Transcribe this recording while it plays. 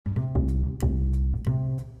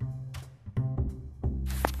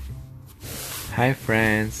Hi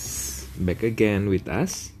friends, back again with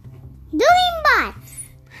us. Doing what?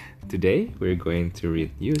 Today we're going to read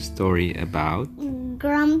you a story about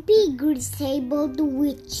Grumpy Grisabel the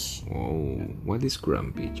witch. Oh, what is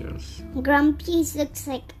Grumpy, Charles? Grumpy looks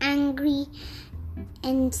like angry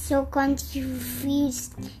and so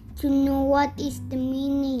confused to know what is the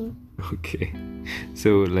meaning. Okay,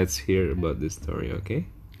 so let's hear about the story, okay?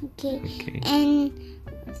 Okay.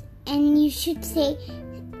 And you should say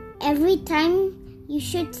every time you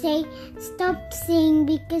should say stop saying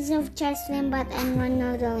because of Charles Lambat and one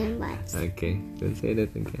of the Lambats. Okay, don't say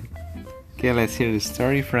that again. Okay, let's hear the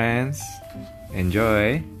story, friends.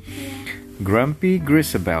 Enjoy. Grumpy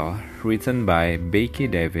Grisabel, written by Becky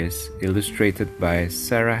Davis, illustrated by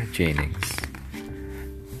Sarah Jennings.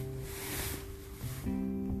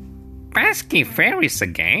 Pesky fairies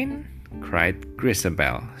again, cried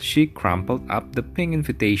Grisabel. She crumpled up the pink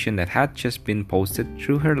invitation that had just been posted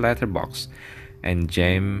through her letterbox and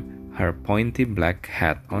jammed her pointy black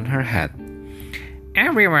hat on her head.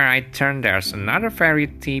 Everywhere I turn there's another fairy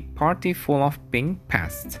tea party full of pink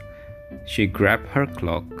pests. She grabbed her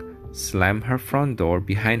cloak, slammed her front door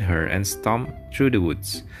behind her, and stomped through the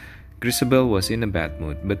woods. Grisabel was in a bad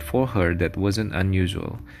mood, but for her that wasn't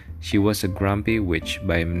unusual. She was a grumpy witch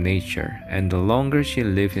by nature, and the longer she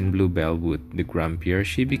lived in Bluebell Wood, the grumpier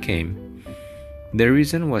she became. The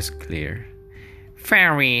reason was clear.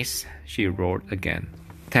 Fairies, she roared again,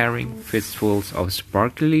 tearing fistfuls of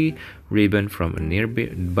sparkly ribbon from a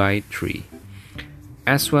nearby tree.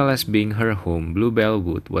 As well as being her home, Bluebell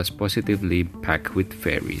Wood was positively packed with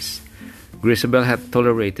fairies. Grisabel had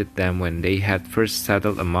tolerated them when they had first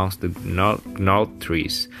settled amongst the gnarled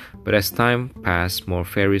trees, but as time passed, more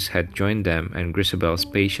fairies had joined them, and Grisabel's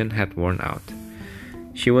patience had worn out.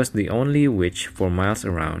 She was the only witch for miles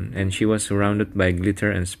around, and she was surrounded by glitter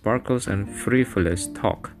and sparkles and frivolous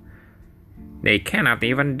talk. They cannot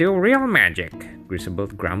even do real magic,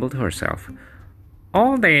 Grisabel grumbled to herself.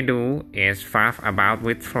 All they do is faff about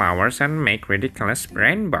with flowers and make ridiculous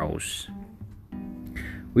rainbows.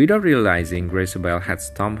 Without realizing, Grisabel had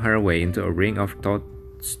stomped her way into a ring of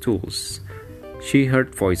toadstools. She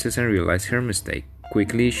heard voices and realized her mistake.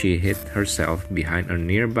 Quickly, she hid herself behind a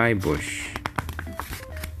nearby bush.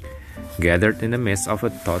 Gathered in the midst of the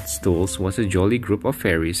toadstools was a jolly group of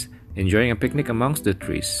fairies, enjoying a picnic amongst the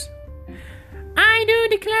trees. I do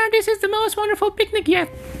declare this is the most wonderful picnic yet,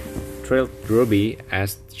 thrilled Ruby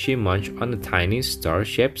as she munched on a tiny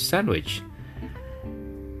star-shaped sandwich.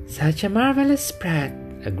 Such a marvelous spread,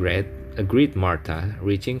 agreed Martha,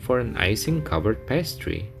 reaching for an icing-covered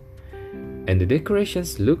pastry. And the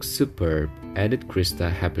decorations look superb, added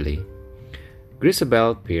Krista happily.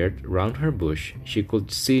 Grisabel peered round her bush. She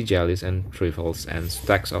could see jellies and trifles and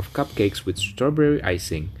stacks of cupcakes with strawberry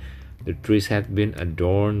icing. The trees had been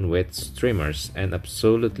adorned with streamers, and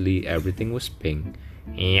absolutely everything was pink.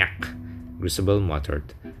 Yuck, Grisabel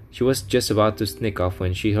muttered. She was just about to sneak off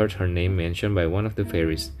when she heard her name mentioned by one of the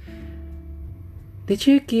fairies. Did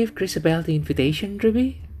you give Grisabel the invitation,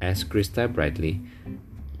 Ruby? Asked Krista brightly.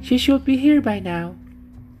 She should be here by now.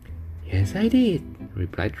 Yes, I did,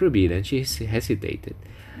 replied Ruby. Then she hesitated.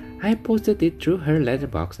 I posted it through her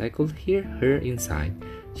letterbox. I could hear her inside.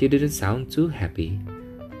 She didn't sound too happy.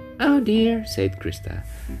 Oh dear, said Krista.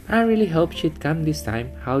 I really hoped she'd come this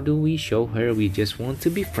time. How do we show her we just want to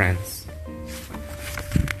be friends?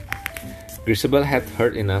 Grisabel had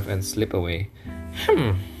heard enough and slipped away.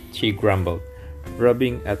 She grumbled,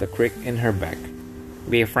 rubbing at a crick in her back.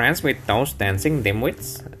 Be friends with those dancing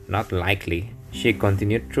dimwits? Not likely. She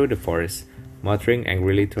continued through the forest, muttering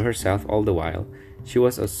angrily to herself all the while. She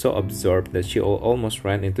was so absorbed that she almost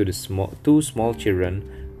ran into the two small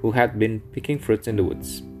children who had been picking fruits in the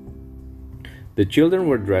woods. The children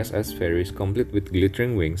were dressed as fairies, complete with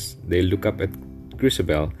glittering wings. They looked up at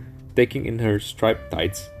Grisabel, taking in her striped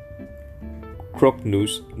tights, crooked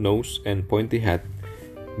nose, and pointy hat.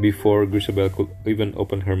 Before Grisabel could even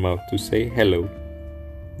open her mouth to say hello,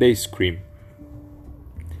 they screamed.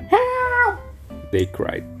 Help! They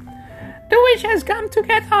cried. The witch has come to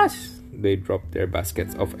get us! They dropped their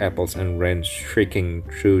baskets of apples and ran shrieking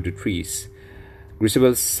through the trees.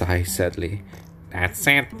 Grisabel sighed sadly. That's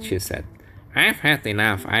it, she said. I've had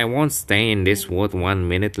enough. I won't stay in this wood 1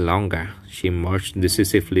 minute longer. She marched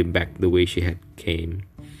decisively back the way she had came.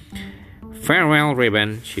 Farewell,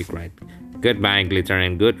 ribbon, she cried. Goodbye, glitter,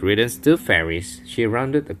 and good riddance to fairies. She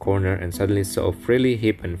rounded a corner and suddenly saw a frilly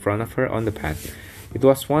heap in front of her on the path. It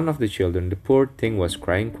was one of the children. The poor thing was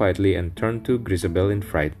crying quietly and turned to Grisabel in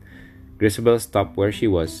fright. Grisabel stopped where she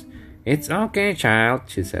was. It's okay, child,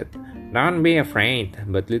 she said. Don't be afraid.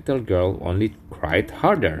 But little girl only cried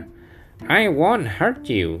harder. I won't hurt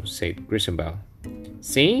you, said Grisabel.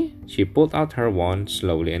 See? She pulled out her wand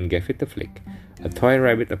slowly and gave it a flick. A toy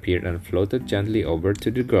rabbit appeared and floated gently over to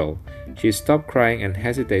the girl. She stopped crying and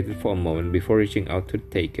hesitated for a moment before reaching out to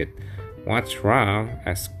take it. What's wrong?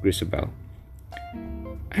 Asked Grisabel.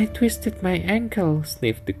 I twisted my ankle,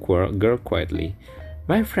 sniffed the girl quietly.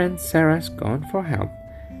 My friend Sarah's gone for help.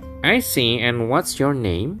 I see, and what's your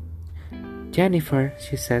name? Jennifer,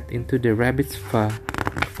 she said into the rabbit's fur.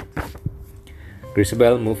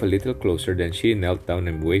 Grisabel moved a little closer, then she knelt down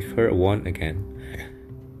and waved her wand again.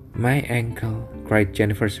 My ankle, cried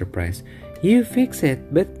Jennifer, surprised. You fix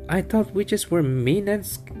it, but I thought witches were mean and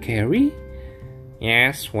scary?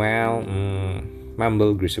 Yes, well,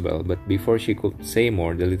 mumbled Grisabel, but before she could say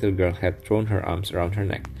more, the little girl had thrown her arms around her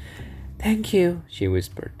neck. Thank you, she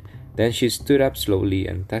whispered. Then she stood up slowly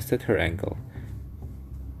and tested her ankle.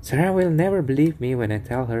 Sarah will never believe me when I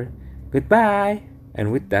tell her. Goodbye!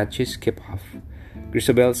 And with that, she skipped off.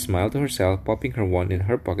 Grisabel smiled to herself, popping her wand in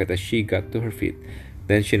her pocket as she got to her feet.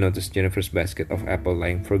 Then she noticed Jennifer's basket of apple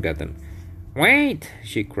lying forgotten. Wait!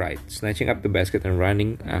 She cried, snatching up the basket and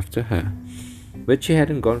running after her. But she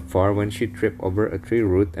hadn't gone far when she tripped over a tree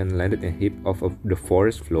root and landed in a heap of the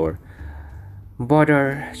forest floor.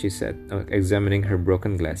 Bother, she said, examining her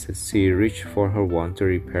broken glasses. She reached for her wand to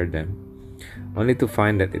repair them, only to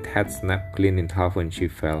find that it had snapped clean in half when she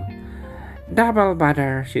fell. Double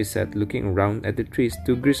bother, she said, looking round at the trees.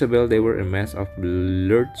 To Grisabel, they were a mass of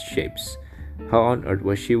blurred shapes. How on earth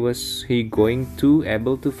was he going to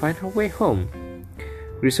able to find her way home?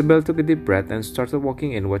 Grisabel took a deep breath and started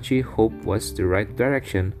walking in what she hoped was the right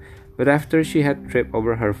direction. But after she had tripped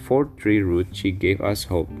over her fourth tree root, she gave up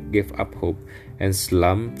hope, and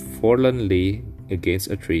slumped forlornly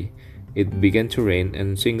against a tree. It began to rain,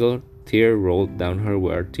 and a single tear rolled down her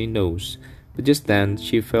warty nose. But just then,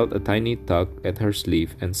 she felt a tiny tug at her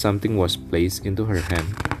sleeve, and something was placed into her hand.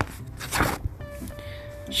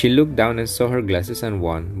 She looked down and saw her glasses and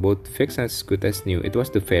wand, both fixed as good as new. It was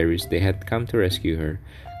the fairies. They had come to rescue her.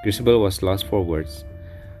 Grisabel was lost for words.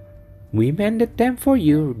 We mended them for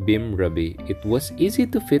you, beamed Ruby. It was easy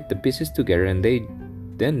to fit the pieces together, and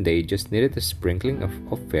then they just needed a sprinkling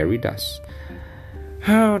of fairy dust.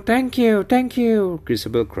 Oh, thank you,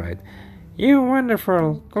 Grisabel cried. You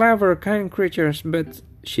wonderful, clever, kind creatures, but,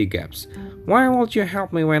 she gasped, why won't you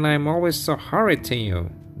help me when I'm always so horrid to you?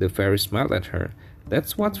 The fairies smiled at her.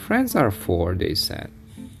 That's what friends are for, they said.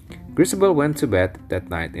 Grisabel went to bed that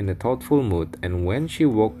night in a thoughtful mood, and when she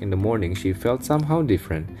woke in the morning, she felt somehow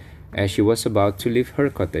different. As she was about to leave her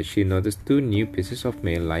cottage, she noticed 2 new pieces of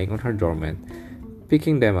mail lying on her doormat.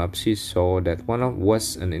 Picking them up, she saw that one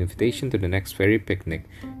was an invitation to the next fairy picnic.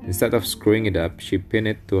 Instead of screwing it up, she pinned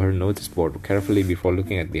it to her notice board carefully before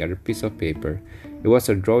looking at the other piece of paper. It was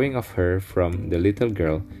a drawing of her from the little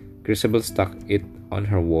girl. Grisabel stuck it on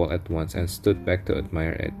her wall at once and stood back to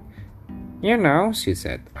admire it. You know, she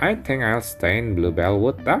said, I think I'll stay in Bluebell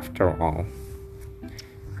Wood after all.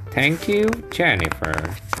 Thank you,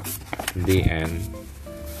 Jennifer. The end.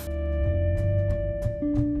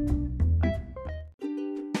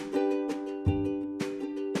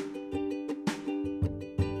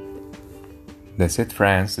 That's it,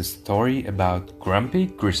 friends. The story about Grumpy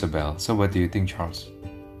Grisabel. So what do you think, Charles?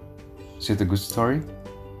 Is it a good story?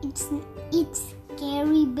 It's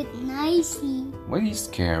scary but nicey. Why is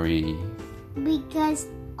scary? Because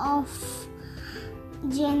of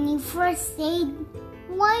Jennifer said,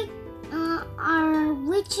 why are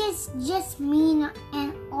witches just mean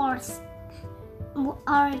and or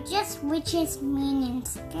are just witches mean and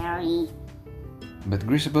scary? But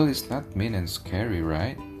Grisabel is not mean and scary,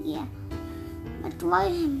 right? Yeah.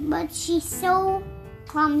 But she's so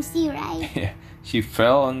clumsy, right? Yeah. She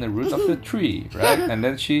fell on the root of the tree, right? And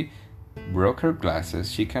then she broke her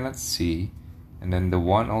glasses. She cannot see. And then the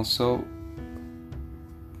one also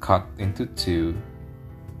cut into 2,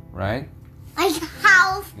 right? Like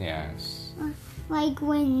half. Yes. Like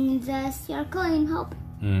when the circle in half.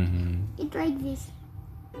 Mm-hmm. It's like this.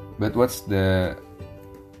 But what's the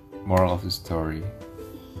moral of the story?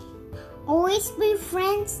 Always be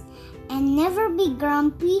friends and never be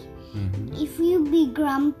grumpy. Mm-hmm. If you be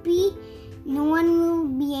grumpy, no one will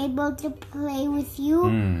be able to play with you.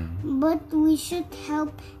 But we should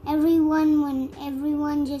help everyone when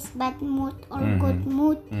everyone just bad mood or good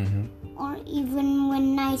mood, or even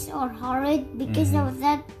when nice or horrid. Because of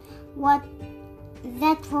that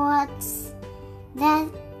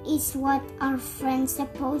is what our friends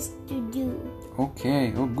supposed to do.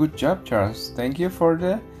 Okay. Oh, good job, Charles. Thank you for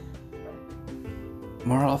the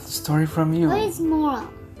moral of the story from you. What is moral?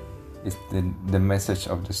 It's the message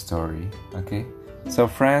of the story. Okay. So,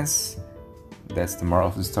 friends, that's the moral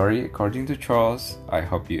of the story according to Charles. I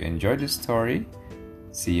hope you enjoyed the story.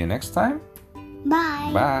 See you next time.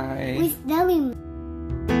 Bye. Bye. With Dalim.